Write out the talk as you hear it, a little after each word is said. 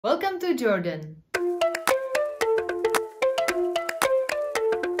Welcome to Jordan.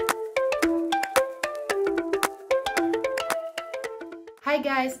 Hi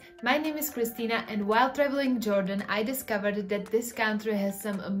guys, my name is Christina, and while traveling Jordan, I discovered that this country has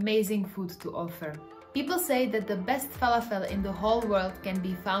some amazing food to offer. People say that the best falafel in the whole world can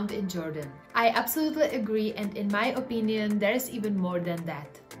be found in Jordan. I absolutely agree, and in my opinion, there is even more than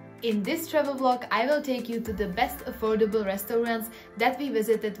that. In this travel vlog, I will take you to the best affordable restaurants that we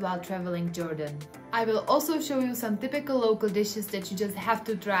visited while traveling Jordan. I will also show you some typical local dishes that you just have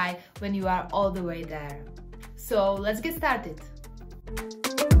to try when you are all the way there. So let's get started.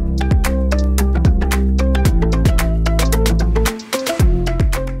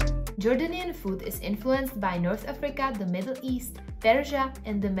 Jordanian food is influenced by North Africa, the Middle East, Persia,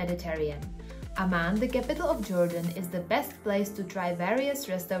 and the Mediterranean. Amman, the capital of Jordan, is the best place to try various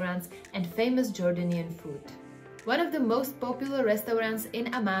restaurants and famous Jordanian food. One of the most popular restaurants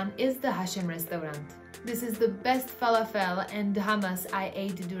in Amman is the Hashem Restaurant. This is the best falafel and hummus I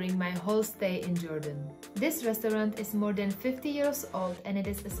ate during my whole stay in Jordan. This restaurant is more than 50 years old, and it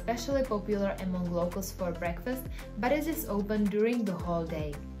is especially popular among locals for breakfast, but it is open during the whole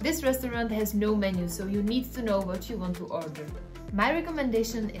day. This restaurant has no menu, so you need to know what you want to order. My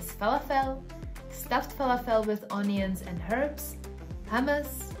recommendation is falafel, stuffed falafel with onions and herbs,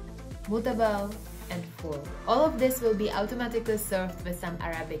 hummus, mutabal, and ful. All of this will be automatically served with some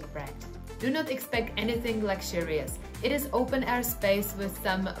Arabic bread. Do not expect anything luxurious. It is open air space with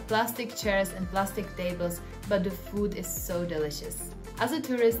some plastic chairs and plastic tables, but the food is so delicious. As a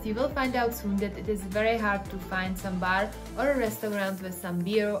tourist, you will find out soon that it is very hard to find some bar or a restaurant with some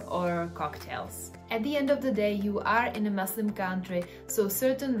beer or cocktails. At the end of the day, you are in a Muslim country, so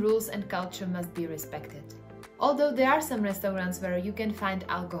certain rules and culture must be respected. Although there are some restaurants where you can find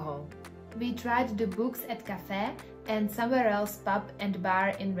alcohol. We tried the Books at Cafe and somewhere else pub and bar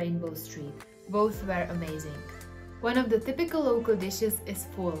in Rainbow Street. Both were amazing. One of the typical local dishes is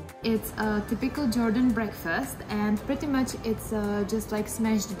ful. It's a typical Jordan breakfast, and pretty much it's just like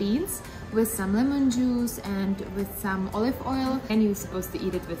smashed beans with some lemon juice and with some olive oil, and you're supposed to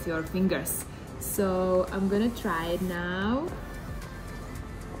eat it with your fingers. So I'm gonna try it now.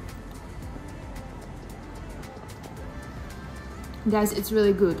 Guys, it's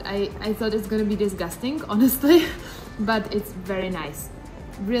really good. I thought it's gonna be disgusting, honestly, but it's very nice.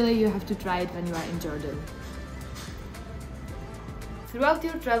 Really, you have to try it when you are in Jordan. Throughout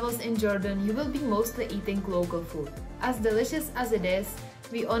your travels in Jordan, you will be mostly eating local food. As delicious as it is,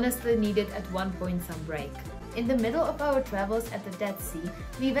 we honestly needed at one point some break. In the middle of our travels at the Dead Sea,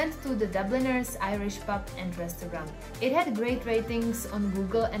 we went to the Dubliners Irish Pub and Restaurant. It had great ratings on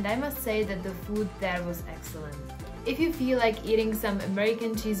Google, and I must say that the food there was excellent. If you feel like eating some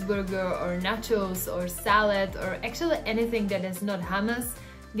American cheeseburger or nachos or salad or actually anything that is not hummus,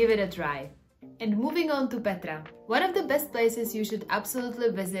 give it a try. And moving on to Petra. One of the best places you should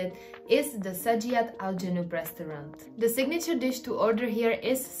absolutely visit is the Sajiyat Al Janub restaurant. The signature dish to order here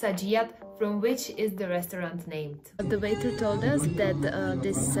is sajiyat, from which is the restaurant named. The waiter told us that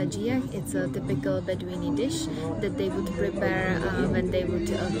this sajiyat, it's a typical Bedouini dish that they would prepare when they would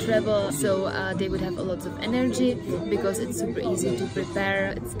travel, so they would have a lot of energy because it's super easy to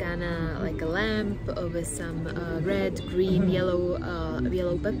prepare. It's kinda like a lamb with some red, green, yellow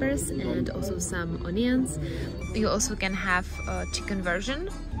peppers and also some onions. You also can have a chicken version.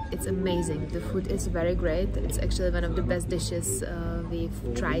 It's amazing. The food is very great. It's actually one of the best dishes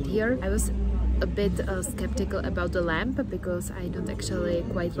we've tried here. I was a bit skeptical about the lamb because I don't actually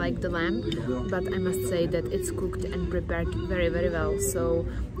quite like the lamb, but I must say that it's cooked and prepared very, very well. So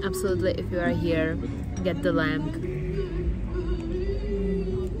absolutely, if you are here, get the lamb.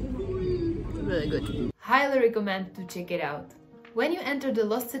 Really good. Highly recommend to check it out. When you enter the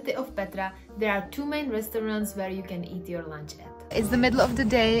lost city of Petra, there are two main restaurants where you can eat your lunch at. It's the middle of the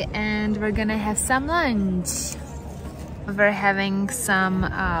day and we're gonna have some lunch. We're having some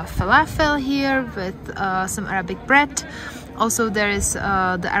falafel here with some Arabic bread. Also there is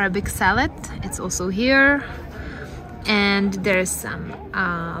the Arabic salad, it's also here. And there is some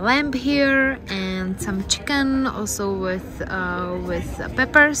lamb here and some chicken also with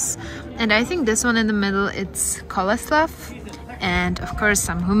peppers. And I think this one in the middle, it's cauliflower. And of course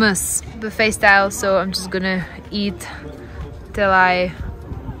some hummus, buffet style, so I'm just gonna eat till I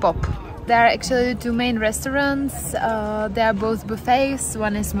pop. There are actually two main restaurants. They are both buffets.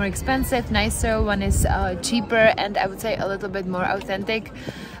 One is more expensive, nicer, one is cheaper and I would say a little bit more authentic.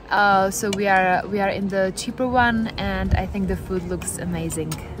 So we are in the cheaper one, and I think the food looks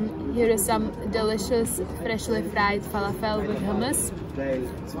amazing. Here is some delicious freshly fried falafel with hummus.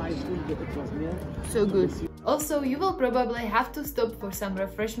 So good. Also, you will probably have to stop for some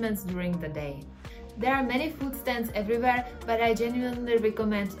refreshments during the day. There are many food stands everywhere, but I genuinely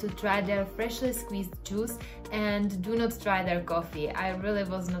recommend to try their freshly squeezed juice and do not try their coffee. I really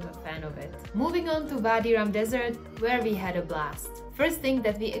was not a fan of it. Moving on to Wadi Rum Desert, where we had a blast. First thing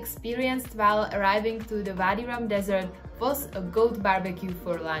that we experienced while arriving to the Wadi Rum Desert was a goat barbecue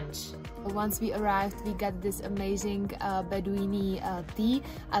for lunch. Once we arrived, we got this amazing Bedouini tea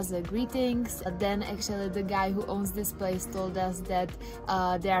as a greetings. Then actually the guy who owns this place told us that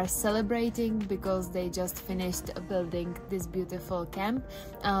they are celebrating because they just finished building this beautiful camp.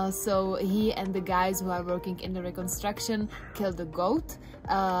 So he and the guys who are working in the reconstruction killed a goat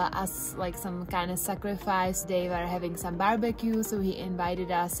as like some kind of sacrifice. They were having some barbecue, so he invited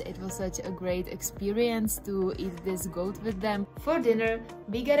us. It was such a great experience to eat this goat with them. For dinner,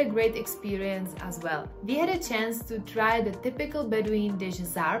 we got a great experience as well. We had a chance to try the typical Bedouin dish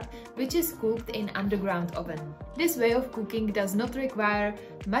zarb, which is cooked in underground oven. This way of cooking does not require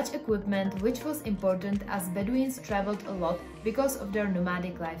much equipment, which was important as Bedouins traveled a lot because of their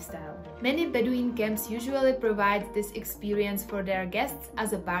nomadic lifestyle. Many Bedouin camps usually provide this experience for their guests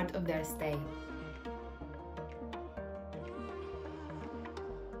as a part of their stay.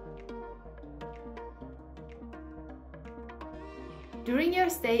 During your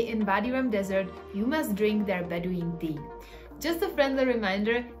stay in Wadi Rum Desert, you must drink their Bedouin tea. Just a friendly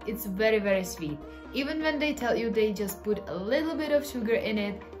reminder, it's very sweet. Even when they tell you they just put a little bit of sugar in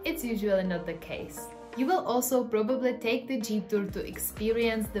it, it's usually not the case. You will also probably take the jeep tour to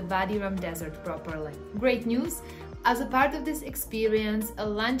experience the Wadi Rum Desert properly. Great news! As a part of this experience, a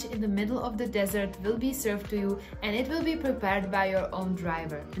lunch in the middle of the desert will be served to you and it will be prepared by your own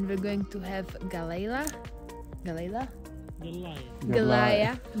driver. And we're going to have Galaya,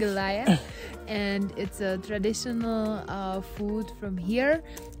 and it's a traditional food from here.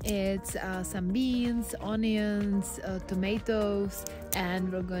 It's some beans, onions, tomatoes,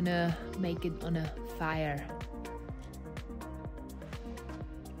 and we're gonna make it on a fire.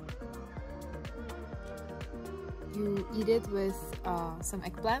 You eat it with some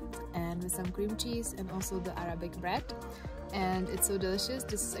eggplant and with some cream cheese and also the Arabic bread, and it's so delicious.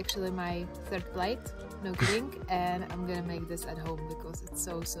 This is actually my third plate, no kidding, and I'm gonna make this at home because it's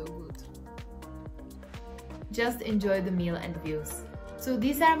so good. Just enjoy the meal and views. So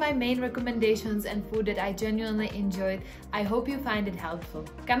these are my main recommendations and food that I genuinely enjoyed. I hope you find it helpful.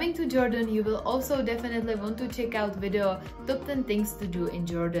 Coming to Jordan, you will also definitely want to check out video Top 10 Things to Do in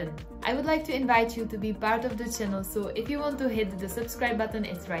Jordan. I would like to invite you to be part of the channel, so if you want to hit the subscribe button,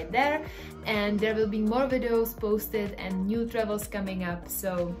 it's right there, and there will be more videos posted and new travels coming up.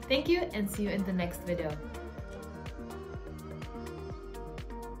 So thank you and see you in the next video.